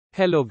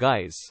Hello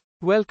guys.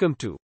 Welcome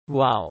to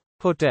Wow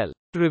Hotel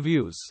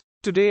Reviews.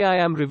 Today I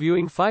am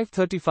reviewing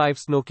 535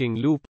 Snoking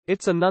Loop.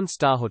 It's a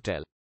non-star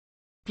hotel.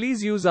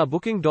 Please use our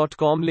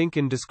booking.com link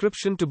in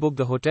description to book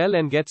the hotel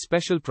and get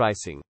special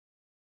pricing.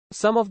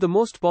 Some of the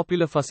most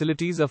popular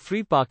facilities are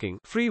free parking,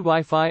 free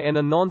Wi-Fi and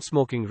a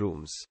non-smoking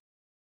rooms.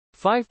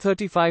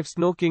 535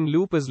 Snoking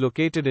Loop is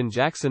located in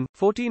Jackson,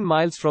 14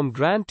 miles from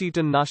Grand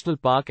Teton National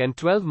Park and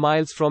 12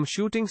 miles from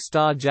Shooting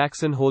Star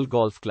Jackson Hole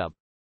Golf Club.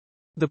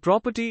 The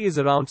property is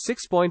around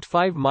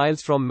 6.5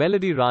 miles from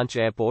Melody Ranch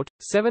Airport,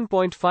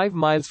 7.5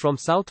 miles from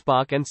South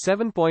Park and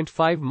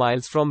 7.5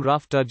 miles from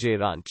Rafter J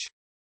Ranch.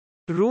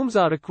 Rooms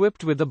are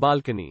equipped with a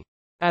balcony.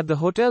 At the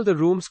hotel the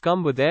rooms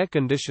come with air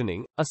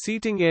conditioning, a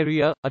seating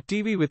area, a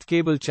TV with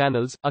cable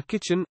channels, a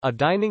kitchen, a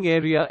dining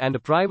area and a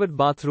private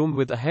bathroom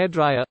with a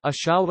hairdryer, a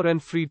shower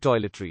and free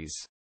toiletries.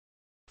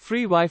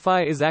 Free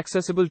Wi-Fi is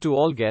accessible to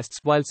all guests,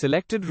 while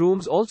selected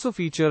rooms also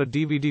feature a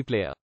DVD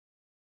player.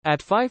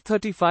 At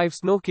 535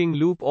 Snoking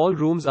Loop all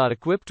rooms are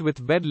equipped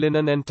with bed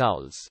linen and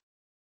towels.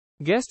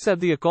 Guests at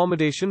the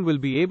accommodation will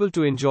be able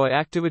to enjoy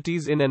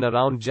activities in and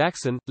around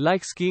Jackson,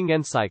 like skiing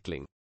and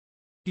cycling.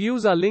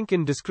 Use our link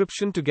in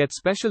description to get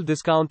special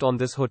discount on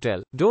this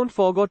hotel. Don't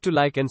forget to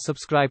like and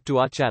subscribe to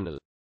our channel.